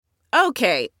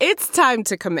Okay, it's time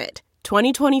to commit.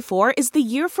 2024 is the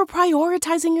year for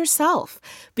prioritizing yourself.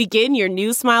 Begin your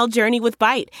new smile journey with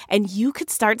Byte, and you could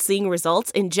start seeing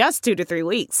results in just 2 to 3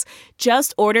 weeks.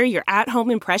 Just order your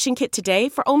at-home impression kit today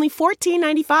for only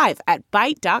 $14.95 at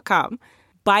Byte.com.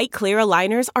 Byte Clear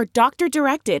aligners are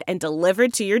doctor-directed and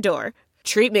delivered to your door.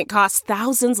 Treatment costs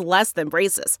thousands less than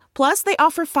braces. Plus, they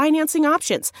offer financing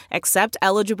options, accept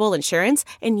eligible insurance,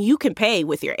 and you can pay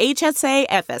with your HSA,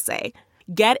 FSA.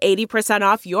 Get 80%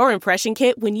 off your impression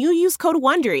kit when you use code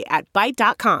WONDERY at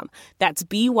Byte.com. That's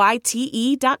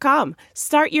BYTE.com.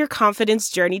 Start your confidence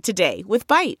journey today with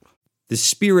Byte. The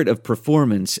spirit of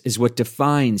performance is what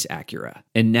defines Acura.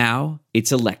 And now,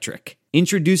 it's electric.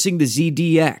 Introducing the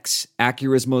ZDX,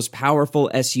 Acura's most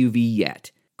powerful SUV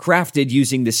yet. Crafted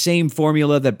using the same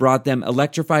formula that brought them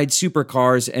electrified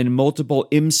supercars and multiple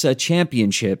IMSA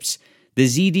championships, the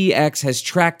ZDX has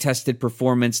track-tested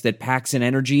performance that packs an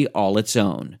energy all its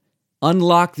own.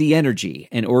 Unlock the energy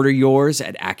and order yours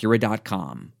at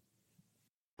Acura.com.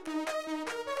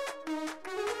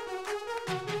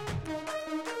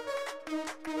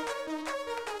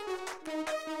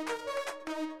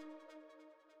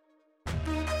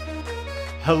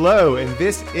 Hello, and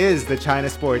this is the China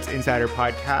Sports Insider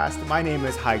Podcast. My name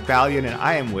is Haig Balian, and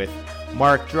I am with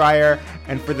Mark Dreyer.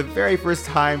 And for the very first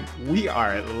time, we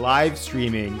are live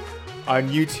streaming on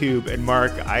YouTube. And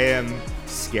Mark, I am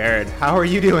scared. How are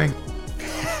you doing?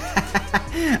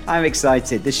 I'm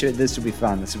excited. This will be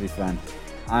fun. This will be fun.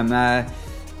 I'm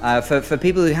for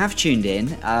people who have tuned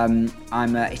in.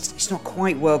 It's not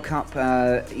quite World Cup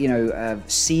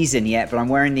season yet, but I'm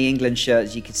wearing the England shirt,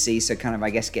 as you can see. So kind of, I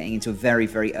guess, getting into a very,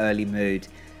 very early mood.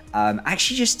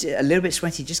 Actually, just a little bit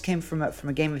sweaty. Just came from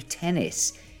a game of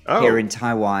tennis here in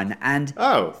Taiwan, and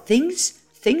things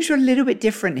are a little bit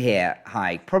different here.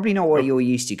 Haig, probably not what you're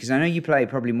used to, because I know you play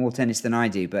probably more tennis than I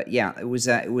do. But yeah, it was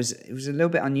a little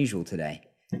bit unusual today.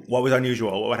 What was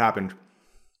unusual? What happened?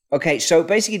 Okay, so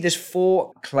basically, there's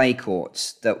 4 clay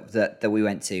courts that we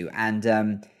went to, and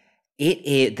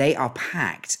they are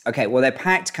packed. Okay, well, they're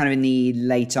packed kind of in the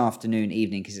late afternoon,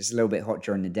 evening, because it's a little bit hot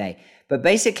during the day. But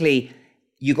basically,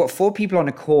 you got 4 people on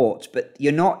a court, but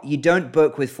you don't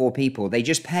book with 4 people. They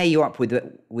just pair you up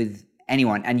with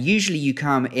anyone, and usually you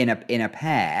come in a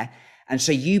pair, and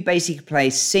so you basically play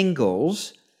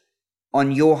singles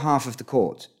on your half of the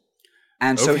court.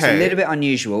 And so It's a little bit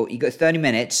unusual. You got 30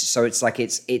 minutes, so it's like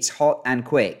it's hot and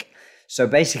quick. So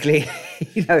basically,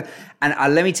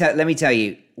 and let me tell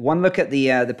you, one look at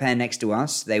the pair next to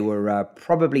us. They were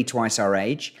probably twice our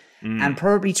age, and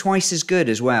probably twice as good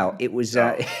as well. It was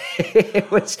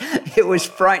it was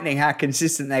frightening how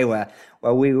consistent they were.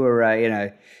 While we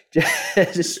were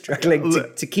just struggling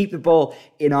to keep the ball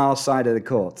in our side of the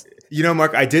court.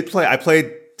 Mark, I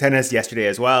played tennis yesterday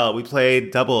as well. We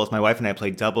played doubles. My wife and I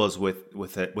played doubles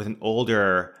with an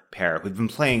older pair who've been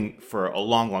playing for a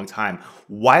long, long time.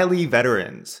 Wily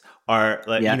veterans are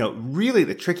really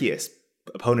the trickiest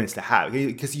opponents to have,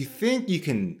 because you think you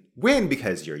can win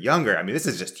because you're younger. I mean, this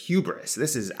is just hubris.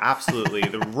 This is absolutely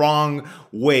the wrong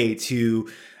way to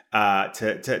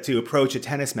approach a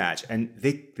tennis match. And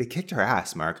they kicked our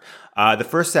ass, Mark. The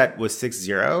first set was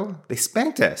 6-0. They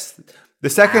spanked us. The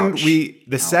second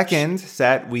second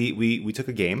set we took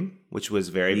a game, which was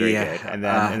very, very good. And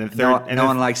then the third, no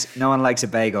one likes a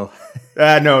bagel.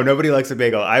 No, nobody likes a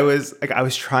bagel. I was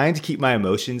trying to keep my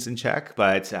emotions in check,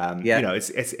 but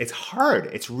it's hard.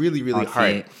 It's really, really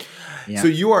hard. Yeah. So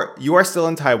you are still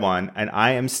in Taiwan, and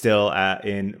I am still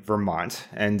in Vermont,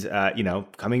 and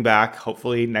coming back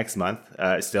hopefully next month.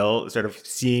 Still sort of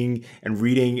seeing and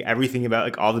reading everything about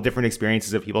like all the different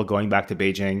experiences of people going back to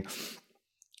Beijing.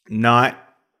 Not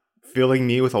filling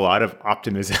me with a lot of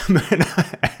optimism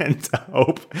and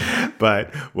hope,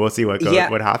 but we'll see what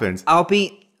happens. I'll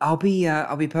be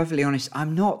perfectly honest.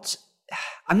 I'm not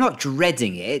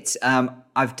dreading it.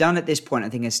 I've done at this point, I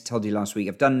think I told you last week,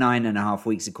 I've done 9.5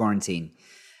 weeks of quarantine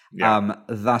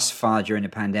thus far during the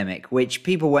pandemic, which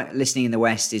people listening in the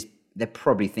West they're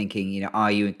probably thinking,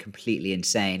 are you completely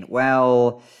insane?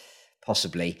 Well,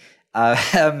 possibly.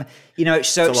 It's a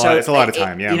lot of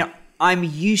time. Yeah. I'm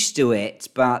used to it,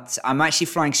 but I'm actually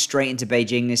flying straight into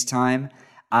Beijing this time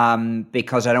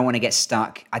because I don't want to get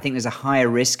stuck. I think there's a higher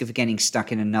risk of getting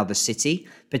stuck in another city,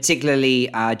 particularly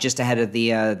just ahead of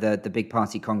the big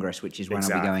party congress, which is when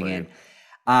I'll be going in.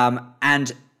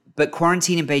 But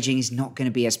quarantine in Beijing is not going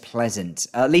to be as pleasant,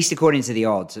 at least according to the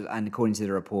odds and according to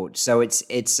the report. So it's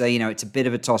a bit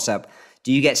of a toss up.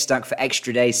 Do you get stuck for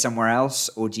extra days somewhere else,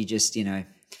 or do you just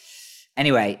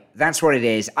Anyway, that's what it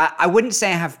is. I wouldn't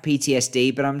say I have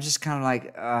PTSD, but I'm just kind of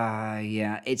like,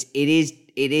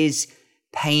 it is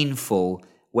painful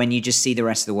when you just see the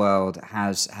rest of the world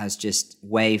has just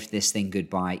waved this thing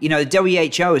goodbye. You know, the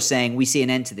WHO is saying we see an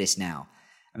end to this now.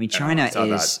 I mean, China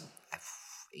is,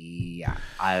 yeah,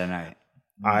 I don't know.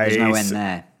 There's no end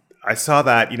there. I saw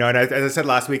that, you know, and as I said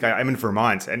last week, I'm in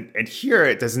Vermont, and here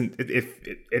it doesn't.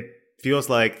 It feels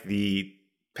like the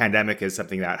pandemic is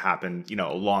something that happened, you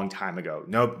know, a long time ago.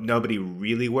 Nobody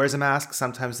really wears a mask.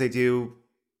 Sometimes they do.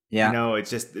 Yeah. You know,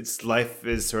 it's life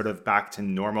is sort of back to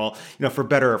normal, you know, for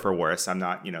better or for worse. I'm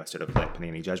not, you know, sort of like putting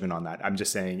any judgment on that. I'm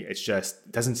just saying it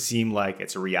doesn't seem like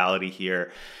it's a reality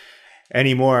here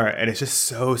anymore. And it's just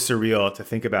so surreal to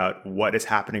think about what is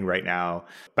happening right now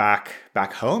back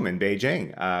home in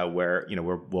Beijing, where, you know,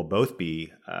 we'll both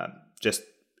be just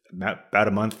about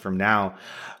a month from now.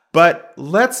 But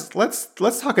let's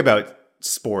talk about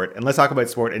sport, and let's talk about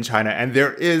sport in China. And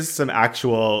there is some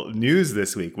actual news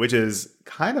this week, which is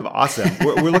kind of awesome.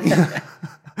 We're looking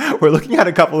we're looking at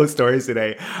a couple of stories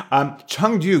today.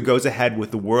 Chengdu goes ahead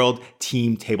with the World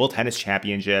Team Table Tennis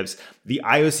Championships. The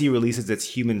IOC releases its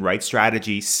human rights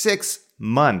strategy 6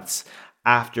 months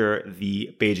after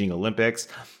the Beijing Olympics.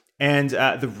 And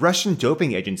the Russian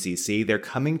doping agencies say they're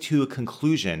coming to a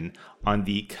conclusion on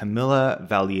the Kamila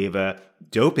Valieva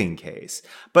doping case.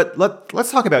 But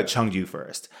let's talk about Chengdu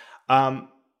first.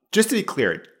 Just to be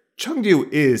clear, Chengdu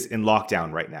is in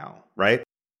lockdown right now, right?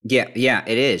 Yeah,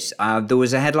 it is. There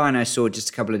was a headline I saw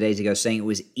just a couple of days ago saying it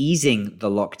was easing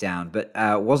the lockdown, but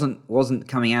wasn't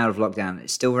coming out of lockdown.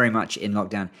 It's still very much in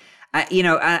lockdown. You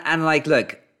know, and like,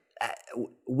 look,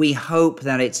 we hope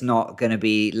that it's not going to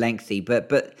be lengthy,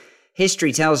 but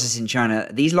history tells us in China,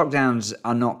 these lockdowns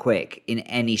are not quick in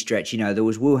any stretch. You know, there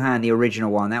was Wuhan, the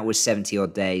original one, that was 70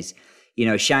 odd days. You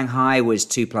know, Shanghai was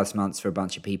 2+ months for a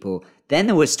bunch of people. Then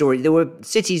there were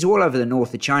cities all over the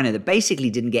north of China that basically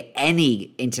didn't get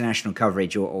any international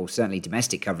coverage or certainly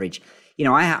domestic coverage. You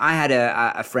know, I had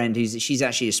a friend she's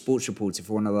actually a sports reporter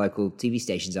for one of the local TV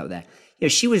stations up there. You know,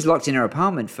 she was locked in her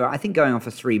apartment for, I think, going on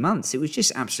for 3 months. It was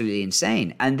just absolutely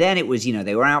insane. And then it was, you know,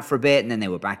 they were out for a bit and then they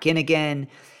were back in again.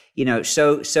 You know,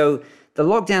 so the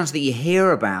lockdowns that you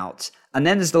hear about, and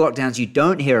then there's the lockdowns you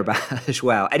don't hear about as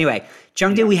well. Anyway,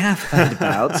 Chengdu we have heard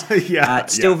about.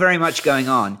 Still very much going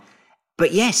on.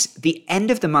 But yes, the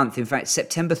end of the month, in fact,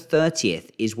 September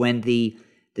 30th is when the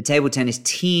table tennis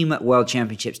team world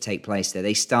championships take place there.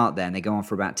 They start there and they go on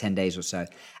for about 10 days or so.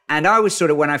 And I was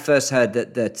sort of, when I first heard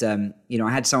that you know,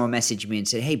 I had someone message me and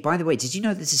said, hey, by the way, did you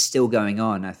know this is still going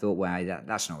on? I thought, well,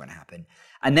 that's not going to happen.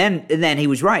 And then he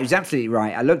was right. He was absolutely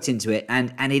right. I looked into it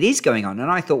and it is going on.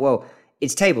 And I thought, well,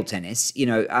 it's table tennis. You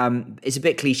know, it's a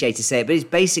bit cliche to say it, but it's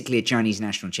basically a Chinese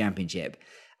national championship.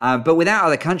 But without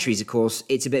other countries, of course,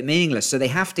 it's a bit meaningless. So they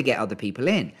have to get other people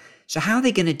in. So how are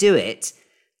they going to do it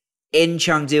in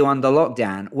Chengdu under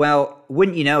lockdown? Well,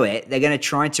 wouldn't you know it, they're going to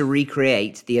try to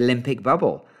recreate the Olympic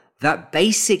bubble. That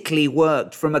basically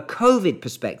worked from a COVID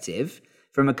perspective.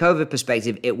 From a COVID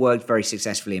perspective, it worked very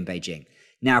successfully in Beijing.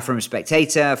 Now, from a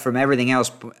spectator, from everything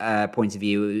else point of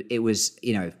view, it was,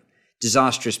 you know,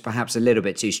 disastrous, perhaps a little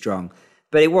bit too strong.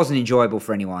 But it wasn't enjoyable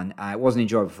for anyone. It wasn't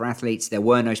enjoyable for athletes. There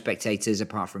were no spectators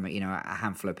apart from, you know, a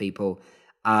handful of people.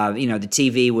 You know, the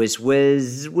TV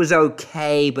was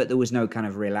okay, but there was no kind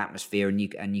of real atmosphere, and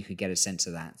you could get a sense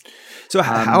of that. So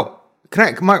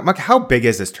Mark, how big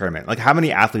is this tournament? Like, how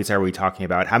many athletes are we talking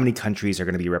about? How many countries are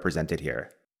going to be represented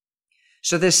here?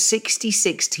 So there's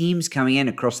 66 teams coming in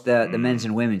across the men's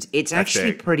and women's. It's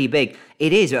actually pretty big.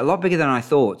 It is a lot bigger than I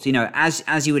thought. You know,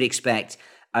 as you would expect,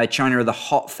 China are the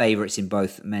hot favorites in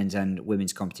both men's and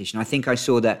women's competition. I think I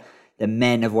saw that the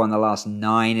men have won the last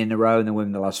 9 in a row and the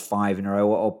women the last 5 in a row,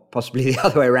 or possibly the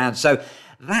other way around. So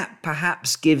that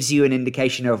perhaps gives you an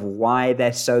indication of why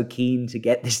they're so keen to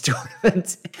get this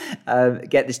tournament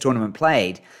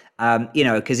played. You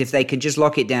know, because if they can just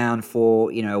lock it down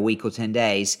for, you know, a week or 10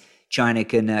 days, China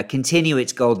can continue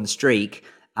its golden streak,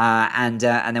 and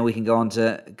then we can go on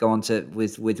to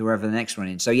with whoever the next one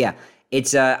is. So yeah,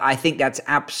 it's I think that's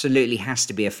absolutely has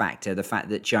to be a factor. The fact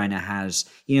that China has,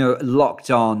 you know,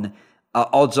 locked on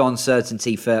odds-on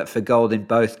certainty for gold in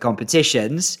both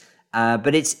competitions,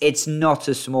 but it's not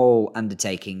a small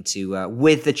undertaking to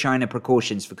with the China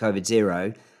precautions for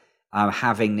COVID-0.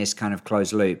 Having this kind of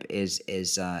closed loop is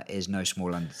no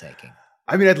small undertaking.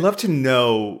 I mean, I'd love to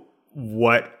know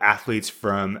what athletes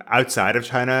from outside of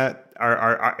China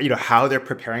are, you know, how they're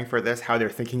preparing for this, how they're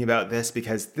thinking about this,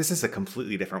 because this is a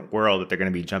completely different world that they're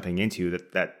going to be jumping into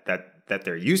that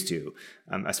they're used to,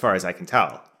 as far as I can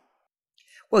tell.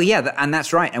 Well, yeah, and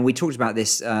that's right. And we talked about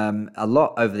this a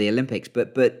lot over the Olympics,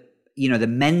 but you know, the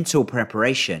mental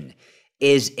preparation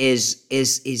is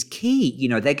key. You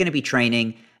know, they're going to be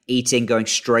training, eating, going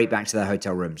straight back to their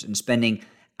hotel rooms and spending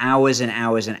hours and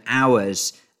hours and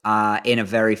hours in a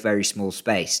very, very small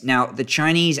space. Now, the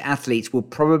Chinese athletes will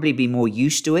probably be more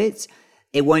used to it.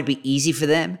 It won't be easy for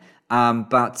them,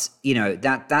 but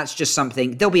that's just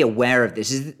something they'll be aware of.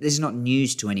 This is not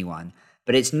news to anyone,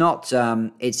 but it's not.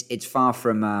 It's far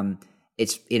from.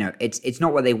 It's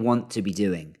not what they want to be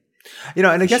doing. And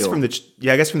I guess from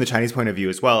the Chinese point of view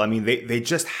as well. I mean, they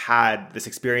just had this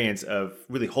experience of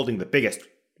really holding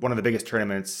one of the biggest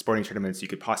sporting tournaments you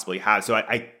could possibly have. So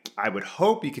I would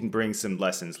hope you can bring some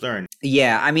lessons learned.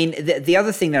 Yeah, I mean, the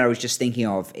other thing that I was just thinking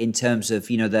of in terms of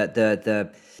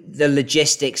the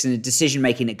logistics and the decision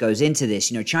making that goes into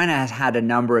this. China has had a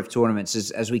number of tournaments,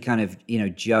 as we kind of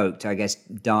joked. I guess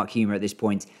dark humor at this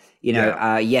point.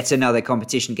 Yet another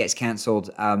competition gets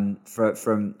cancelled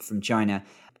from China.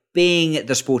 Being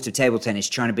the sport of table tennis,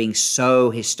 China being so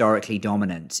historically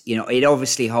dominant, it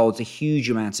obviously holds a huge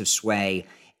amount of sway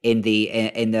in the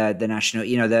national,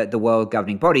 the world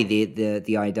governing body,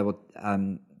 the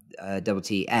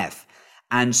IWTF,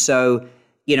 and so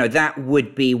that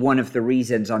would be one of the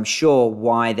reasons, I'm sure,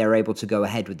 why they're able to go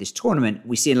ahead with this tournament.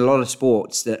 We see in a lot of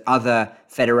sports that other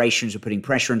federations are putting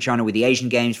pressure on China. With the Asian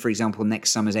Games, for example,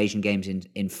 next summer's Asian Games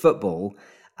in football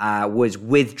was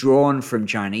withdrawn from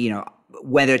China.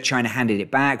 Whether China handed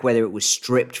it back, whether it was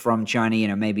stripped from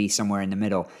China, maybe somewhere in the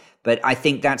middle. But I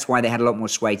think that's why they had a lot more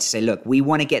sway to say, look, we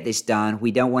want to get this done. We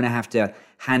don't want to have to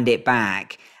hand it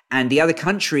back. And the other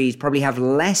countries probably have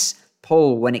less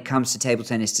pull when it comes to table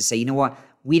tennis to say, you know what,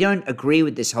 we don't agree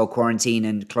with this whole quarantine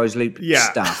and closed loop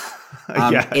stuff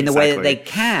in the way that they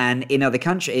can in other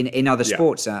countries, in other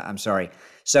sports. I'm sorry.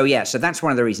 So that's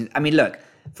one of the reasons. I mean, look,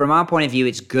 from our point of view,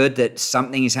 it's good that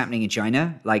something is happening in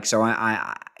China.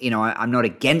 I'm not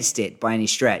against it by any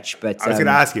stretch. But I was going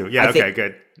to ask you. Yeah. Okay.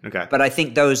 Good. Okay. But I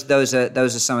think those are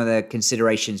some of the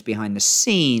considerations behind the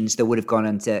scenes that would have gone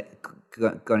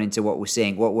into what we're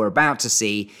seeing, what we're about to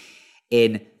see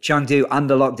in Chengdu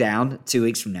under lockdown 2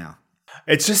 weeks from now.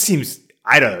 It just seems,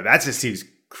 I don't know, that just seems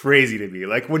crazy to me.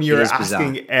 Like when you're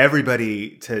asking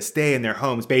everybody to stay in their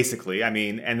homes, basically. I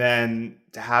mean, and then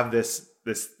to have this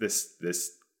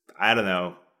I don't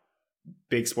know,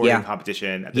 big sporting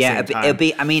competition at the same time. It'll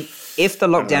be. I mean, if the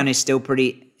lockdown is still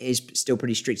pretty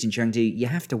strict in Chengdu, you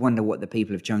have to wonder what the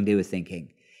people of Chengdu are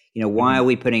thinking. Why are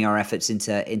we putting our efforts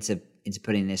into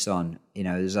putting this on?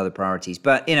 There's other priorities,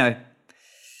 but wait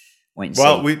and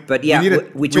see.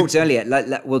 We talked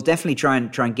earlier. We'll definitely try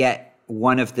and get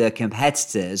one of the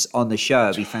competitors on the show.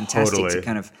 It'd be fantastic to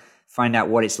kind of find out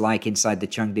what it's like inside the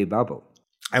Chengdu bubble.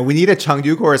 And we need a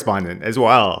Chengdu correspondent as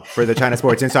well for the China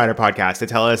Sports Insider podcast to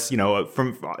tell us, we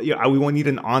will need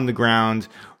an on the ground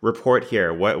report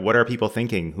here. What are people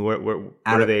thinking? What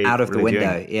are they out of the window?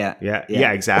 Doing?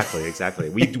 Yeah, exactly.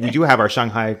 We do have our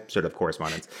Shanghai sort of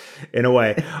correspondents in a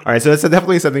way. All right, so that's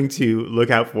definitely something to look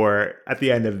out for at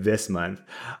the end of this month.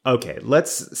 Okay,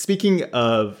 speaking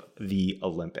of the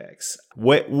Olympics,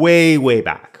 way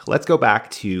back. Let's go back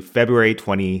to February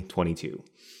 2022.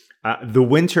 The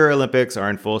Winter Olympics are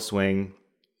in full swing.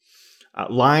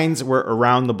 Lines were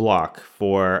around the block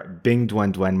for Bing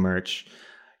Duan Duan merch.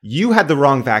 You had the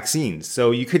wrong vaccines,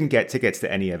 so you couldn't get tickets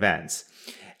to any events.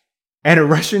 And a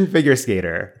Russian figure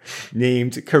skater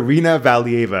named Karina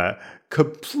Valieva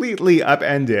completely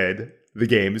upended the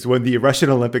games when the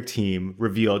Russian Olympic team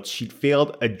revealed she'd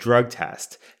failed a drug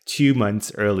test 2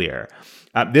 months earlier.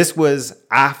 This was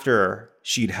after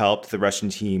she'd helped the Russian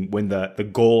team win the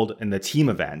gold in the team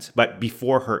event, but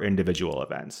before her individual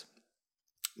events.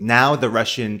 Now the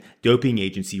Russian doping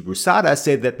agency Rusada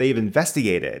said that they've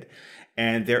investigated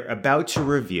and they're about to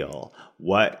reveal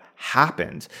what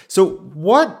happened. So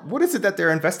what is it that they're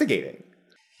investigating?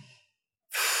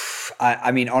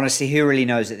 I mean, honestly, who really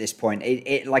knows at this point?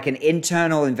 It like an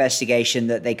internal investigation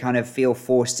that they kind of feel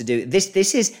forced to do.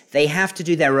 They have to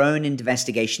do their own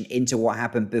investigation into what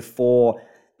happened before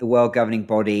the world governing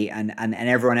body and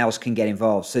everyone else can get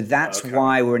involved. So that's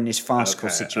why we're in this farcical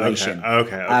situation.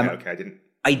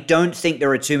 I don't think there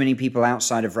are too many people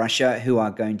outside of Russia who are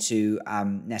going to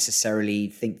necessarily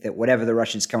think that whatever the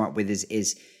Russians come up with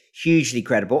is hugely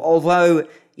credible. Although,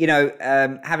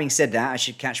 having said that, I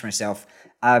should catch myself.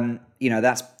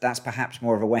 That's perhaps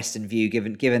more of a Western view,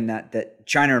 given that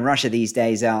China and Russia these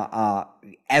days are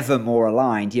ever more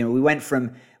aligned. We went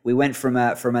from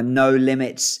a no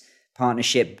limits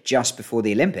partnership just before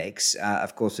the Olympics.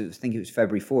 Of course, I think it was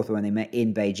February 4th when they met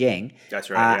in Beijing. That's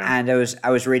right. And I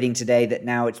was reading today that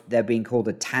now they're being called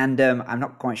a tandem. I'm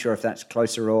not quite sure if that's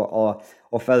closer or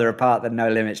further apart than no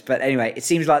limits. But anyway, it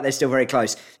seems like they're still very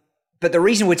close. But the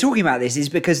reason we're talking about this is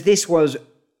because this was,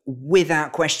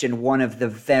 without question, one of the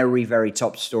very, very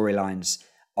top storylines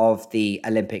of the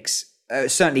Olympics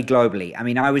certainly globally. I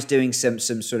mean, I was doing some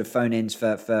sort of phone-ins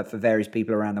for various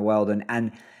people around the world,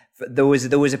 and there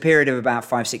was a period of about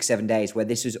 5, 6, 7 days where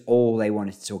this was all they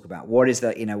wanted to talk about. What is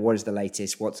the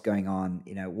latest? What's going on?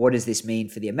 What does this mean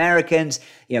for the Americans?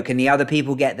 Can the other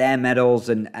people get their medals?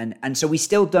 And so we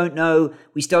still don't know.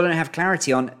 We still don't have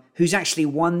clarity on who's actually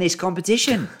won this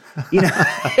competition.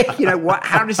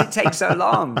 How does it take so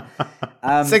long?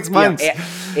 6 months.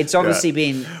 It's obviously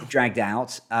been dragged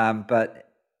out, but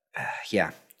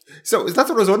yeah. So that's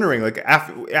what I was wondering. Like,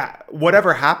 after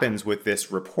whatever happens with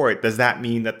this report, does that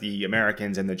mean that the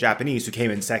Americans and the Japanese, who came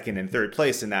in second and third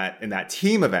place in that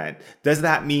team event, does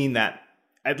that mean that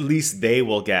at least they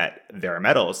will get their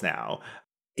medals now?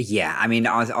 Yeah, I mean,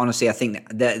 honestly, I think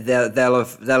they'll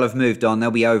have moved on.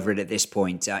 They'll be over it at this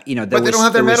point. But they don't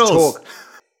have their medals.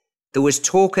 There was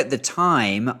talk at the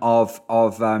time of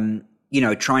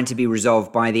trying to be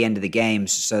resolved by the end of the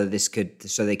games, so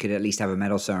they could at least have a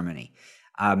medal ceremony.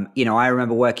 I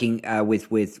remember working with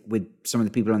some of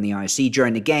the people on the IOC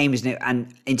during the games,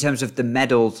 and in terms of the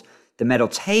medal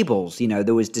tables,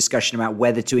 there was discussion about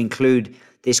whether to include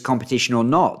this competition or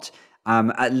not.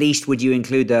 At least would you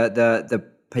include the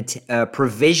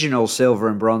provisional silver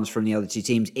and bronze from the other two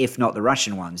teams, if not the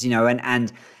Russian ones?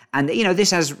 And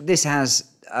this has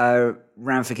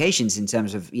ramifications in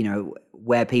terms of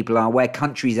where people are, where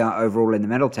countries are overall in the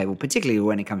medal table, particularly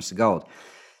when it comes to gold.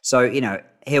 So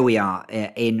here we are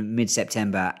in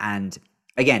mid-September, and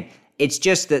again, it's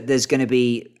just that there's going to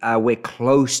be we're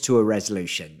close to a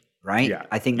resolution, right? Yeah.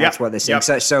 I think that's what they're saying.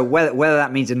 Yep. So whether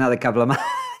that means another couple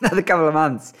of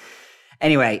months.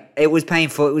 Anyway, it was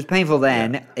painful. It was painful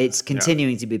then. Yeah. It's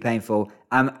continuing to be painful.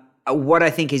 What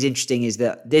I think is interesting is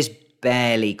that this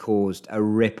barely caused a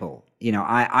ripple.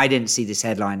 I didn't see this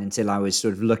headline until I was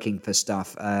sort of looking for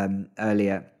stuff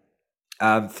earlier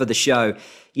for the show.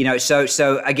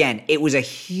 So again, it was a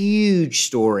huge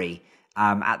story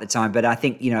at the time, but I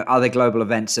think other global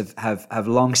events have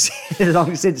long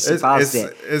since surpassed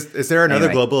it. Is there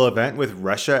another global event with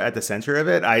Russia at the center of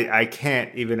it? I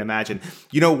can't even imagine.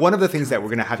 One of the things that we're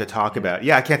going to have to talk about.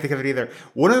 Yeah, I can't think of it either.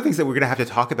 One of the things that we're going to have to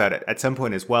talk about at some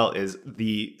point as well is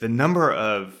the number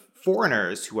of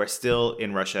foreigners who are still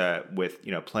in Russia with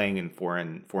playing in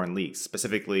foreign leagues,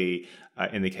 specifically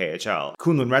in the KHL.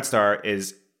 Kunlun Red Star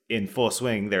is in full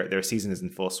swing. Their season is in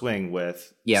full swing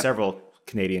with several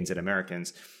Canadians and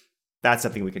Americans. That's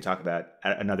something we can talk about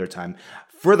at another time.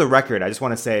 For the record, I just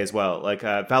want to say as well, like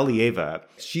Valieva,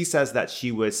 she says that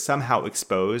she was somehow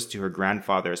exposed to her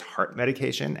grandfather's heart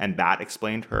medication, and that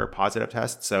explained her positive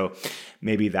test. So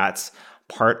maybe that's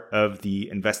part of the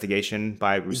investigation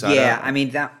by Rusada. Yeah, I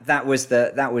mean that was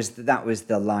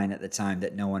the line at the time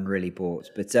that no one really bought.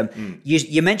 But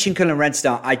you mentioned Kunlun Red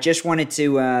Star. I just wanted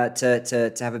to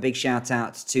have a big shout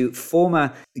out to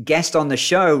former guest on the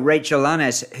show, Rachel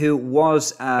Lanes, who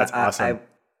was That's awesome.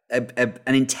 an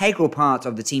integral part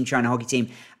of the Team China hockey team,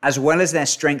 as well as their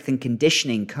strength and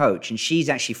conditioning coach. And she's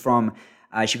actually from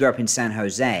she grew up in San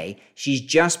Jose. She's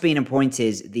just been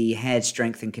appointed the head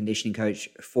strength and conditioning coach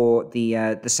for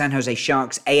the San Jose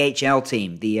Sharks AHL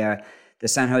team, the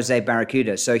San Jose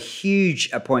Barracuda. So huge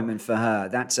appointment for her.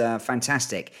 That's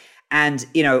fantastic. And,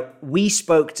 we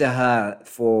spoke to her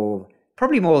for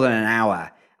probably more than an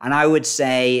hour. And I would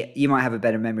say, you might have a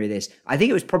better memory of this, I think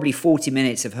it was probably 40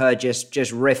 minutes of her just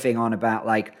riffing on about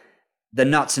like the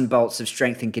nuts and bolts of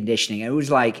strength and conditioning. And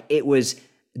it was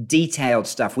detailed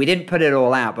stuff. We didn't put it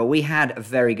all out, but we had a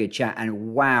very good chat,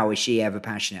 and wow, is she ever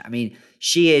passionate. I mean,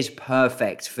 she is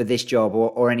perfect for this job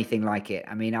or anything like it.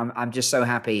 I mean, I'm just so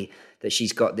happy that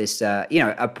she's got this,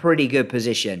 a pretty good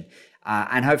position,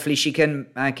 and hopefully she can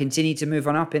continue to move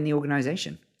on up in the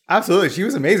organization. Absolutely. She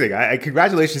was amazing.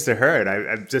 Congratulations to her. And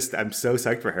I'm so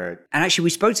psyched for her. And actually, we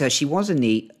spoke to her. She was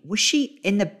was she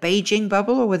in the Beijing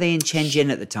bubble, or were they in Shenzhen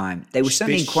at the time? They were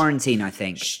certainly in quarantine, I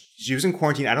think. She was in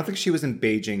quarantine. I don't think she was in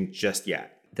Beijing just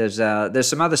yet. There's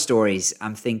some other stories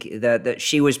I'm thinking that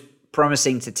she was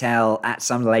promising to tell at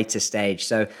some later stage.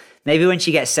 So maybe when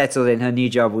she gets settled in her new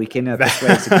job, we can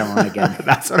persuade her to come on again.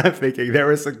 That's what I'm thinking. There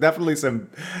was definitely some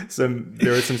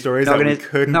stories that we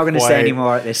couldn't. Not going to say any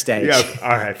more at this stage. Yeah.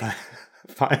 All right.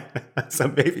 Fine. So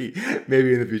maybe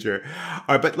in the future.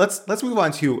 All right, but let's move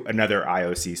on to another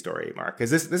IOC story, Mark,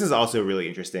 because this is also really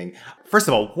interesting. First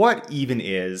of all, what even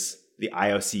is the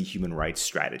IOC human rights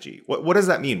strategy? What does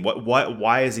that mean?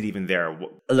 Why is it even there?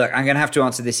 Look, I'm going to have to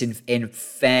answer this in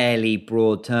fairly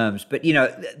broad terms, but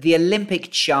the Olympic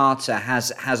Charter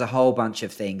has a whole bunch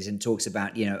of things and talks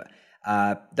about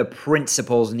the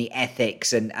principles and the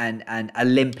ethics and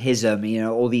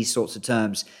Olympism, all these sorts of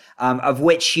terms, of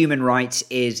which human rights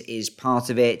is part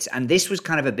of it. And this was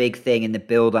kind of a big thing in the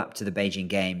build up to the Beijing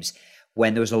Games,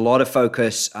 when there was a lot of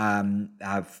focus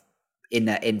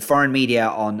in foreign media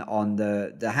on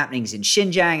the happenings in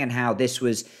Xinjiang and how this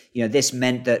was, this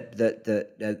meant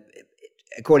that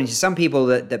according to some people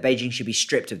that Beijing should be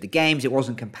stripped of the games. It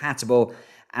wasn't compatible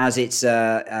as its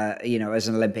as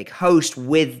an Olympic host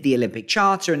with the Olympic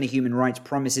Charter and the human rights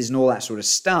promises and all that sort of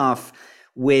stuff,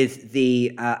 with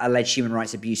the alleged human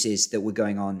rights abuses that were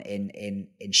going on in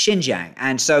Xinjiang.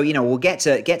 And so, we'll get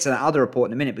to that other report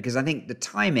in a minute, because I think the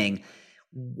timing,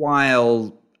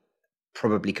 while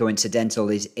probably coincidental,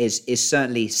 is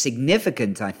certainly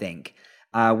significant, I think,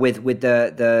 with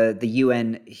the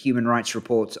UN human rights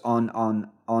report on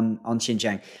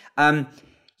Xinjiang.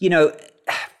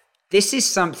 This is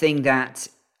something that,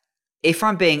 if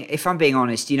I'm being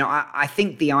honest, I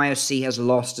think the IOC has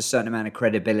lost a certain amount of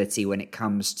credibility when it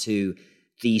comes to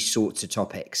these sorts of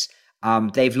topics.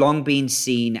 They've long been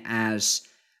seen as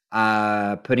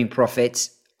putting profit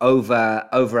over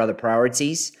other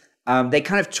priorities. They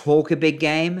kind of talk a big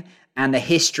game, and the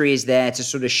history is there to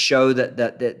sort of show that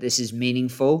this is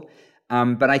meaningful.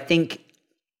 But I think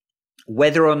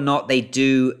whether or not they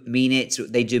do mean it,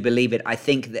 they do believe it, I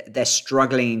think that they're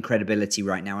struggling in credibility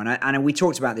right now. And we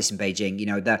talked about this in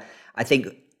Beijing, I think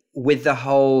with the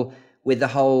whole,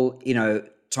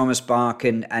 Thomas Bach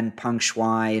and Peng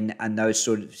Shuai and those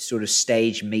sort of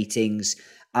stage meetings,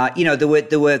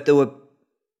 there were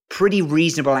pretty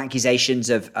reasonable accusations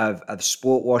of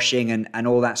sport washing and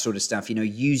all that sort of stuff,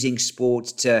 using sport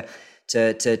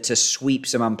to sweep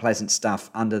some unpleasant stuff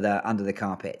under the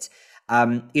carpet.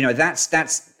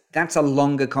 That's a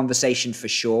longer conversation for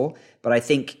sure, but I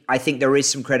think there is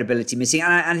some credibility missing,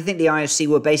 and I think the IOC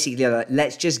were basically like,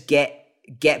 let's just get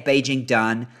Beijing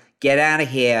done, get out of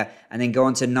here, and then go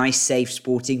on to nice, safe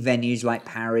sporting venues like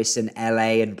Paris and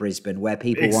LA and Brisbane, where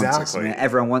people want us,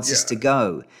 everyone wants us to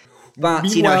go. But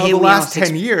meanwhile, here in we are.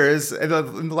 in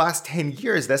the last 10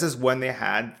 years, this is when they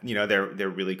had, their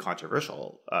really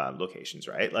controversial locations,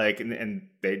 right? Like, and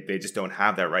they just don't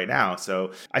have that right now.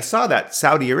 So I saw that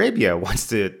Saudi Arabia wants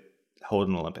to hold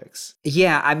an Olympics.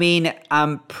 Yeah, I mean,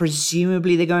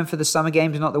 presumably they're going for the summer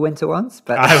games, not the winter ones.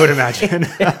 But I would imagine.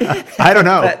 I don't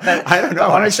know. I don't know.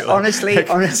 Honestly,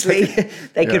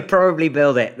 they could probably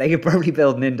build it. They could probably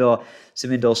build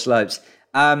some indoor slopes.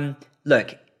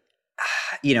 Look.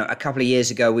 A couple of years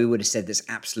ago, we would have said this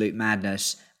absolute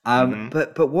madness.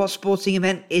 But what sporting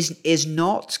event is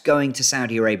not going to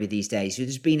Saudi Arabia these days?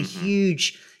 There's been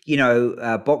huge,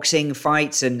 boxing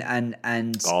fights and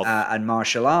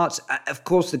martial arts. Of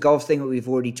course, the golf thing that we've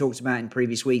already talked about in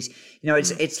previous weeks.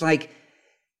 It's like,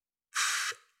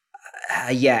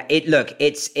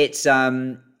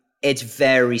 it's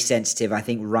very sensitive, I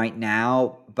think, right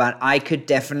now. But I could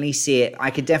definitely see it. I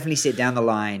could definitely see it down the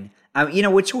line.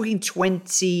 We're talking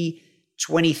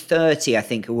 2030, I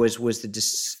think it was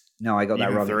no, I got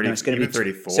that wrong. 30, no, it's going to be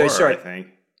 34, sorry. I think.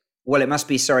 Well, it must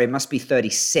be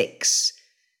 36,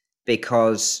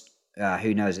 because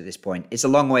who knows at this point? It's a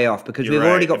long way off, because we've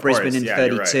already got Brisbane in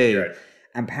 32 you're right.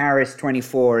 And Paris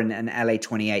 24 and LA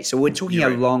 28. So we're talking a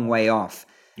long way off.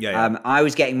 Yeah. I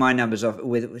was getting my numbers off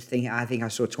I think I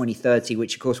saw 2030,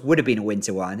 which of course would have been a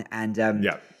winter one. And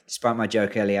despite my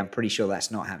joke earlier, I'm pretty sure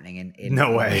that's not happening in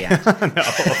no way.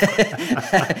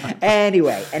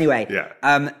 Anyway.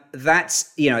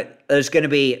 That's, there's going to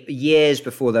be years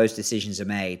before those decisions are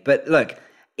made. But look,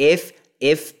 if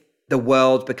the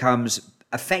world becomes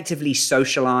effectively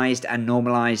socialized and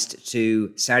normalized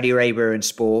to Saudi Arabia and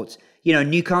sport,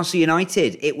 Newcastle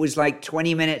United, it was like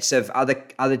 20 minutes of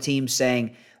other teams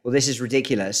saying, well, this is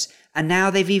ridiculous. And now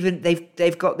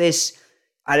they've got this,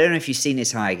 I don't know if you've seen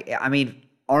this, Haig. I mean,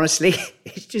 honestly,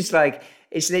 it's just like,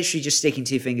 it's literally just sticking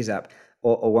two fingers up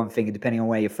or one finger, depending on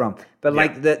where you're from. But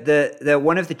like the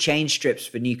one of the change strips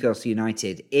for Newcastle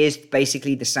United is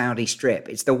basically the Saudi strip.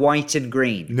 It's the white and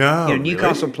green. No,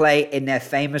 Newcastle really? Play in their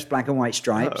famous black and white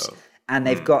stripes, and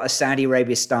they've got a Saudi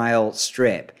Arabia style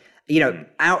strip.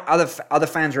 Other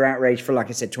fans are outraged for, like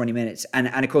I said, 20 minutes. And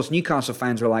of course, Newcastle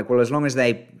fans were like, well, as long as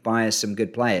they buy us some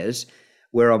good players,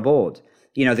 we're on board.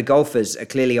 The golfers are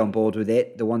clearly on board with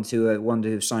it, the ones who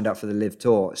have signed up for the Live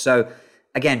Tour. So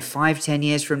again, 5-10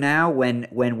 years from now, when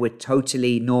we're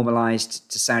totally normalized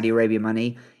to Saudi Arabia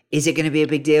money, is it going to be a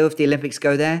big deal if the Olympics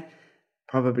go there?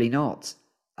 Probably not.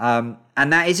 And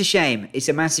that is a shame. It's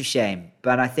a massive shame.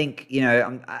 But I think,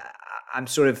 I'm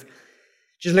sort of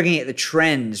just looking at the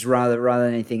trends rather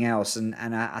than anything else, and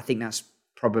I think that's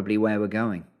probably where we're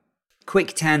going.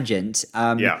 Quick tangent.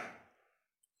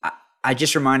 I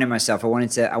just reminded myself I wanted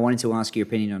to ask your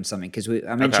opinion on something, because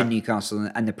I mentioned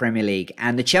Newcastle and the Premier League,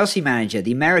 and the Chelsea manager,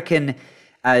 the American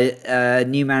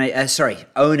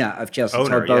owner of Chelsea,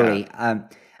 Todd Boehly.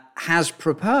 has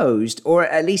proposed, or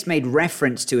at least made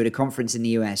reference to at a conference in the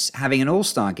US, having an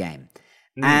all-star game.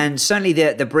 And certainly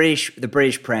the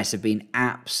British press have been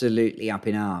absolutely up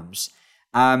in arms.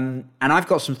 And I've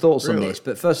got some thoughts on this.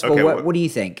 But first of all, what do you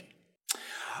think?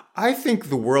 I think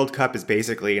the World Cup is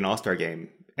basically an all-star game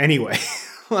anyway.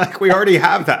 Like, we already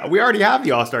have that. We already have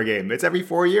the All-Star game. It's every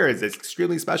 4 years. It's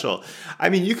extremely special. I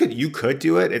mean, you could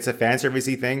do it. It's a fan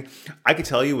servicey thing. I could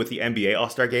tell you with the NBA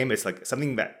All-Star game, it's like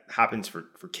something that happens for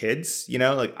kids, you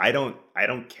know? Like, I don't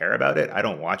care about it. I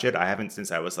don't watch it. I haven't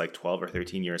since I was like 12 or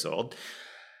 13 years old.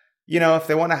 You know, if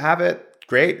they want to have it,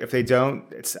 great. If they don't,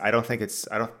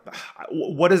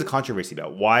 what is the controversy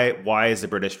about? Why is the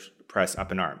British press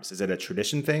up in arms? Is it a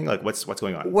tradition thing? Like, what's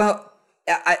going on? Well,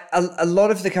 a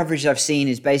lot of the coverage I've seen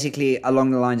is basically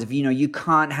along the lines of, you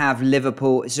can't have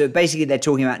Liverpool. So basically they're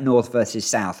talking about North versus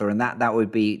South, and that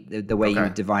would be the way you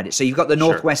would divide it. So you've got the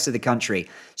Northwest of the country.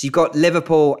 So you've got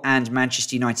Liverpool and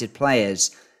Manchester United players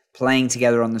playing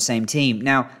together on the same team.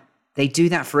 Now, they do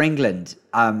that for England,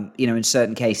 in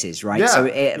certain cases, right? Yeah.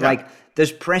 So like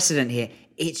there's precedent here.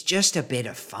 It's just a bit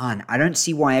of fun. I don't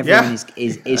see why everyone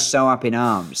is so up in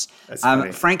arms.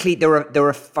 Frankly, there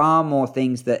are far more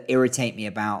things that irritate me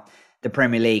about the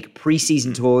Premier League.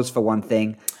 Pre-season tours, for one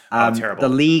thing. Terrible.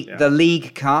 The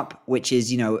League Cup, which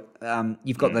is,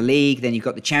 you've got the league, then you've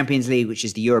got the Champions League, which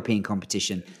is the European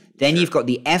competition. Then you've got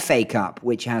the FA Cup,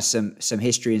 which has some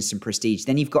history and some prestige.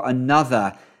 Then you've got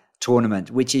another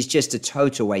tournament, which is just a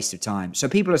total waste of time. So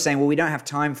people are saying, well, we don't have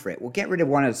time for it. Well, get rid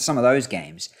of some of those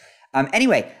games.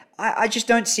 Anyway, I just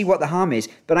don't see what the harm is.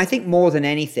 But I think more than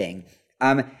anything,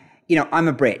 I'm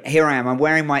a Brit. Here I am. I'm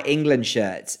wearing my England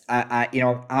shirt.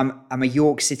 I'm a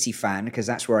York City fan because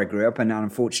that's where I grew up, and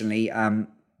unfortunately,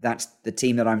 that's the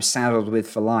team that I'm saddled with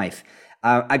for life.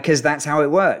 Because that's how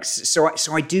it works. So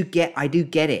I do get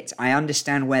it. I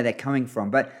understand where they're coming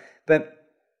from. But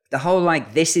the whole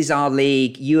this is our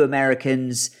league. You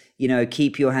Americans,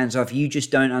 keep your hands off. You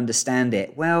just don't understand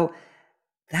it. Well,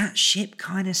 that ship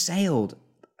kind of sailed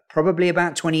probably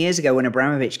about 20 years ago when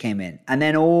Abramovich came in, and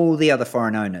then all the other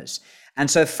foreign owners.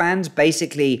 And so fans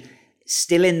basically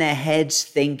still in their heads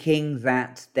thinking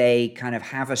that they kind of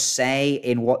have a say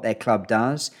in what their club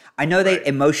does. I know they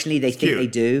emotionally think they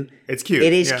do. It's cute.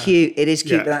 It is cute. It is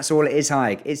cute, but that's all it is,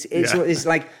 Haig. It's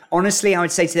like, honestly, I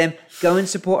would say to them, go and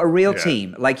support a real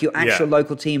team, like your actual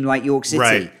local team, like York City.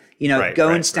 Right. Go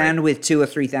and stand with 2,000 or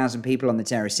 3,000 people on the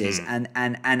terraces and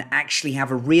actually have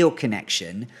a real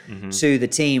connection to the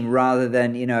team rather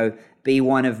than, be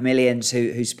one of millions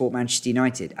who support Manchester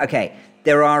United. Okay,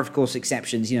 there are, of course,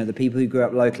 exceptions, the people who grew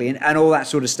up locally and all that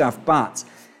sort of stuff. But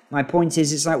my point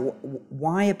is, it's like,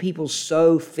 why are people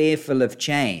so fearful of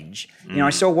change? I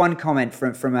saw one comment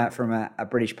from a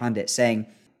British pundit saying,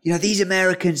 these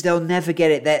Americans, they'll never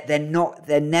get it.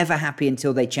 They're never happy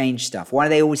until they change stuff. Why do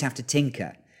they always have to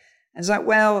tinker? And it's like,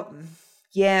 well,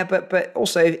 yeah, but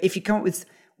also if you come up with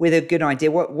a good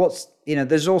idea, what's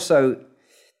there's also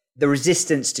the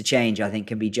resistance to change. I think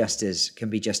can be just as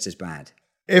bad.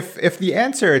 If the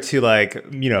answer to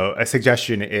a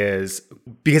suggestion is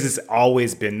because it's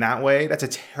always been that way, that's a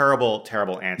terrible,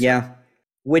 terrible answer. Yeah,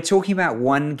 we're talking about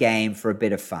one game for a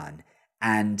bit of fun.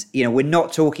 And, we're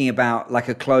not talking about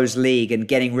a closed league and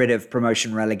getting rid of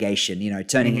promotion relegation,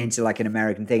 turning it into an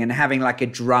American thing and having a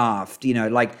draft,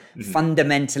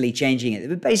 fundamentally changing it.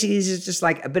 But basically, this is just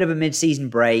a bit of a mid-season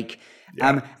break.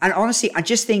 Yeah. And honestly, I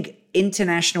just think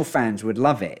international fans would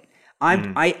love it.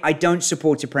 I don't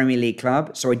support a Premier League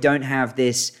club, so I don't have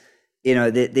this,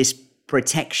 this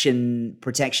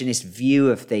protectionist view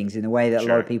of things in the way that a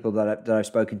lot of people that I've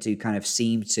spoken to kind of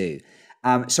seem to.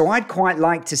 So I'd quite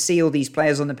like to see all these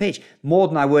players on the pitch more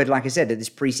than I would, like I said, at this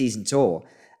preseason tour.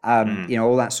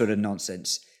 All that sort of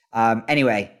nonsense.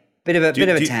 Anyway, bit of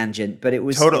a tangent, but it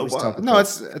was topical. No,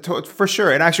 it's for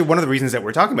sure. And actually, one of the reasons that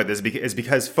we're talking about this is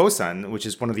because Fosun, which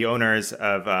is one of the owners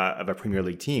of a Premier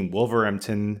League team,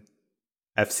 Wolverhampton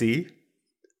FC.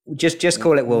 Just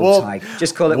call it Wolves, Mike.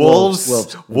 Just call it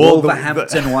Wolves.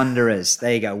 Wolverhampton Wanderers.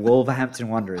 There you go. Wolverhampton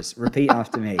Wanderers. Repeat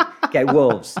after me. Okay,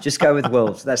 Wolves. Just go with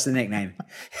Wolves. That's the nickname.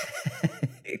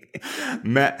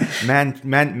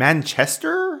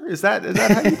 Manchester? Is that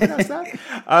how you pronounce that?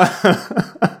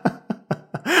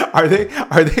 Are they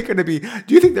going to be? Do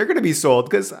you think they're going to be sold?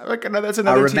 Because I know that's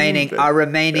another team. Our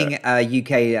remaining UK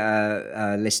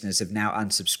listeners have now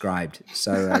unsubscribed.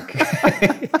 So.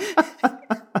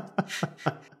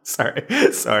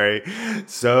 Sorry.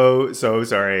 So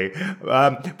sorry.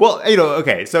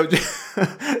 Okay. So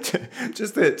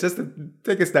just to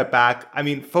take a step back, I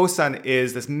mean, Fosun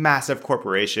is this massive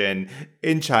corporation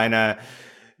in China.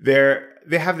 They're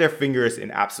have their fingers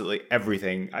in absolutely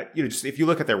everything. Just if you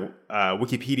look at their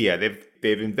Wikipedia,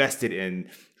 they've invested in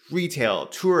retail,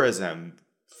 tourism,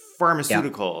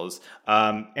 pharmaceuticals,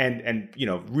 and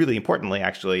really importantly,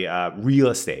 actually, real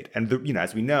estate. And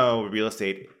as we know, real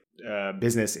estate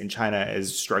business in China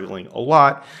is struggling a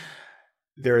lot.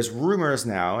 There's rumors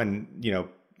now, and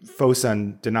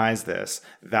Fosun denies this,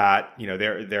 that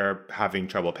they're having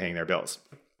trouble paying their bills.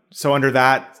 So under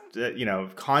that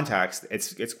context,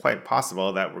 it's quite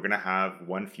possible that we're going to have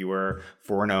one fewer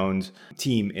foreign-owned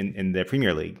team in the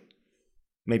Premier League.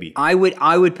 Maybe. I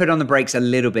would put on the brakes a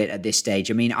little bit at this stage.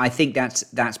 I mean, I think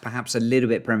that's perhaps a little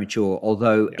bit premature,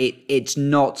 although it's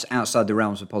not outside the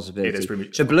realms of possibility. It is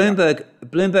premature. So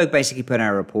Bloomberg basically put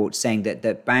out a report saying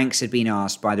that banks had been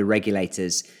asked by the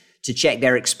regulators to check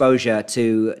their exposure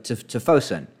to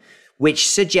Fosun, which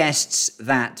suggests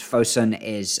that Fosun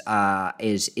is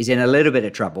in a little bit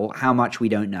of trouble. How much, we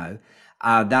don't know.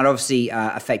 That obviously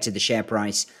affected the share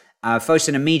price.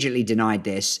 Fosun immediately denied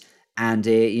this. And,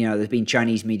 there's been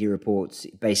Chinese media reports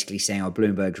basically saying,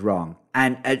 Bloomberg's wrong.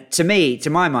 And to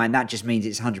my mind, that just means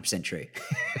it's 100% true.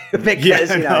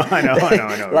 Because, I know.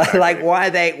 Like, why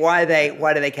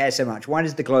do they care so much? Why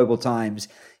does the Global Times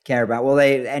care about? Well,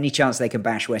 any chance they can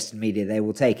bash Western media, they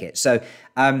will take it. So,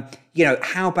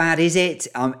 how bad is it?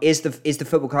 Is the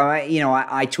football club?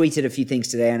 I tweeted a few things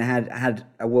today, and I had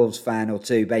a Wolves fan or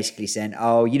two basically saying,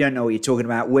 "Oh, you don't know what you're talking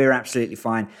about. We're absolutely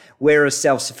fine. We're a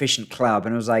self-sufficient club."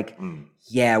 And I was like,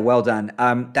 "Yeah, well done."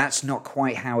 That's not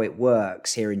quite how it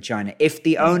works here in China. If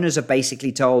the owners are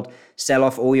basically told, "Sell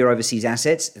off all your overseas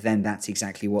assets," then that's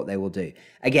exactly what they will do.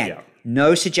 Again,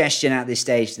 no suggestion at this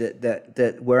stage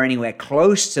that we're anywhere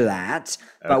close to that,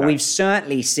 but we've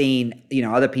certainly seen,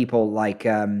 other people like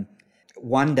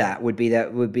Wanda would be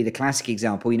the classic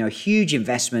example. Huge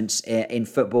investments in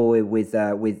football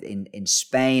in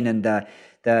Spain, and the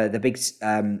big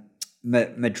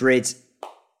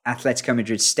Atletico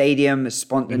Madrid Stadium,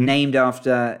 named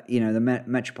after the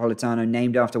Metropolitano,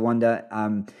 named after Wanda.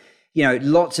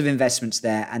 Lots of investments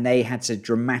there, and they had to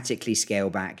dramatically scale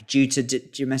back due to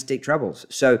domestic troubles.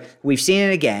 So we've seen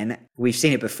it again. We've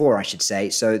seen it before, I should say.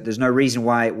 So there's no reason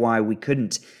why we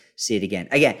couldn't see it again.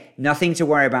 Again, nothing to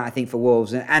worry about, I think, for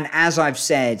Wolves. And as I've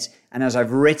said, and as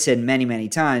I've written many, many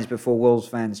times before Wolves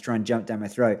fans try and jump down my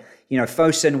throat,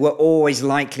 Fosun were always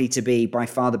likely to be by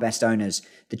far the best owners,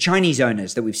 the Chinese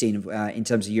owners that we've seen in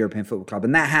terms of European Football Club.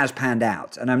 And that has panned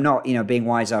out. And I'm not, being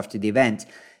wise after the event.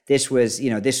 This was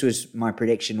my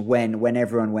prediction when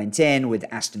everyone went in, with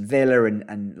Aston Villa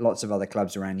and lots of other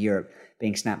clubs around Europe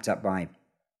being snapped up by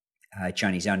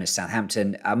Chinese owners.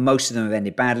 Southampton, most of them have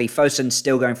ended badly. Fosun's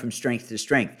still going from strength to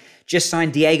strength. Just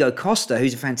signed Diego Costa,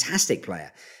 who's a fantastic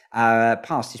player,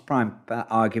 past his prime,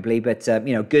 arguably, but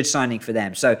good signing for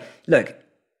them. So look,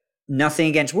 nothing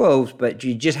against Wolves, but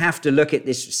you just have to look at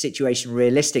this situation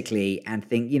realistically and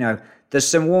think, there's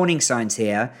some warning signs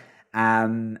here.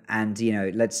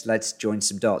 Let's join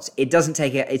some dots.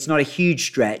 It's not a huge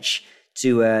stretch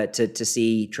to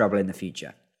see trouble in the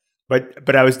future.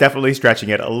 But I was definitely stretching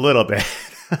it a little bit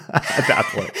at that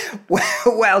point.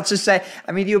 well, to say,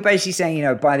 I mean, you're basically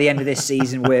saying, by the end of this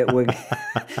season, we're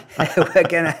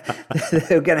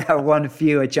gonna have one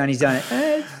fewer Chinese owners.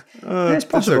 It's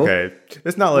possible. That's okay.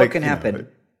 It's not like what can happen.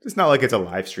 It's not like it's a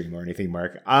live stream or anything,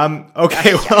 Mark.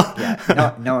 Okay,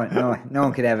 well, no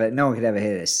one could ever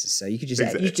hear this. So you could just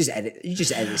edit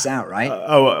this out, right?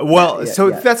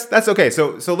 That's okay.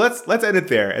 So let's edit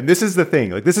there. And this is the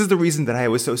thing. Like, this is the reason that I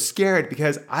was so scared,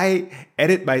 because I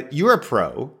edit you're a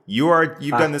pro. You've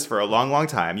done this for a long, long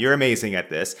time. You're amazing at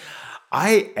this.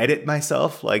 I edit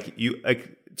myself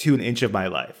to an inch of my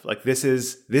life. Like, this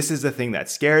is the thing that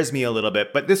scares me a little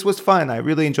bit, but this was fun. I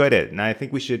really enjoyed it, and I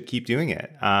think we should keep doing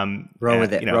it. Roll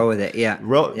with it. Yeah.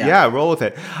 Roll with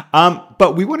it.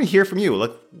 But we want to hear from you.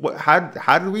 Like,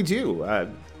 how did we do?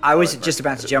 I was just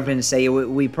about to jump in and say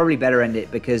we probably better end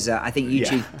it, because I think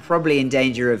YouTube's probably in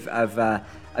danger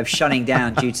of shutting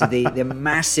down due to the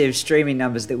massive streaming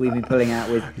numbers that we've been pulling out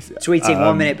with tweeting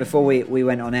 1 minute before we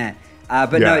went on air.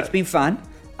 No, it's been fun.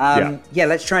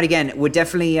 Let's try it again. We're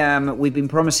definitely we've been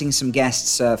promising some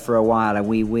guests for a while, and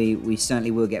we certainly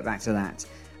will get back to that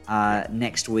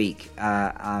next week,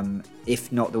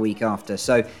 if not the week after.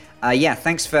 So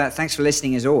thanks for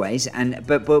listening as always. And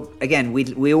but again,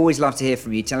 we always love to hear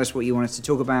from you. Tell us what you want us to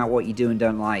talk about, what you do and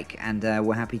don't like, and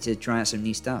we're happy to try out some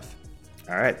new stuff.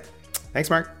 All right, thanks,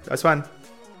 Mark. That was fun.